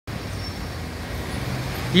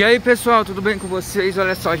E aí pessoal, tudo bem com vocês?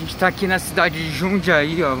 Olha só, a gente tá aqui na cidade de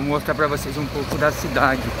Jundiaí, ó. Vou mostrar pra vocês um pouco da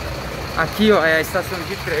cidade. Aqui, ó, é a estação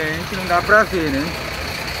de trem, que não dá pra ver, né?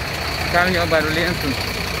 Caminhão barulhento.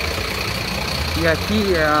 E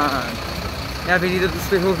aqui é a Avenida dos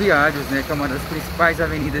Ferroviários, né? Que é uma das principais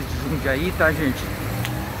avenidas de Jundiaí, tá, gente?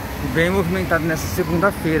 Bem movimentado nessa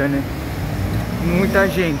segunda-feira, né? Muita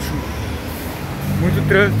gente. Muito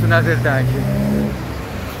trânsito, na verdade.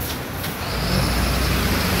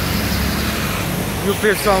 E o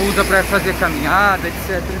pessoal usa para fazer caminhada,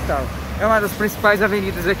 etc e tal. É uma das principais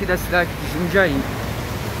avenidas aqui da cidade de Jundiaí.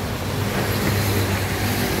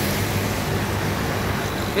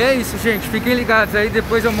 E é isso, gente. Fiquem ligados aí,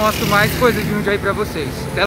 depois eu mostro mais coisas de Jundiaí para vocês. Até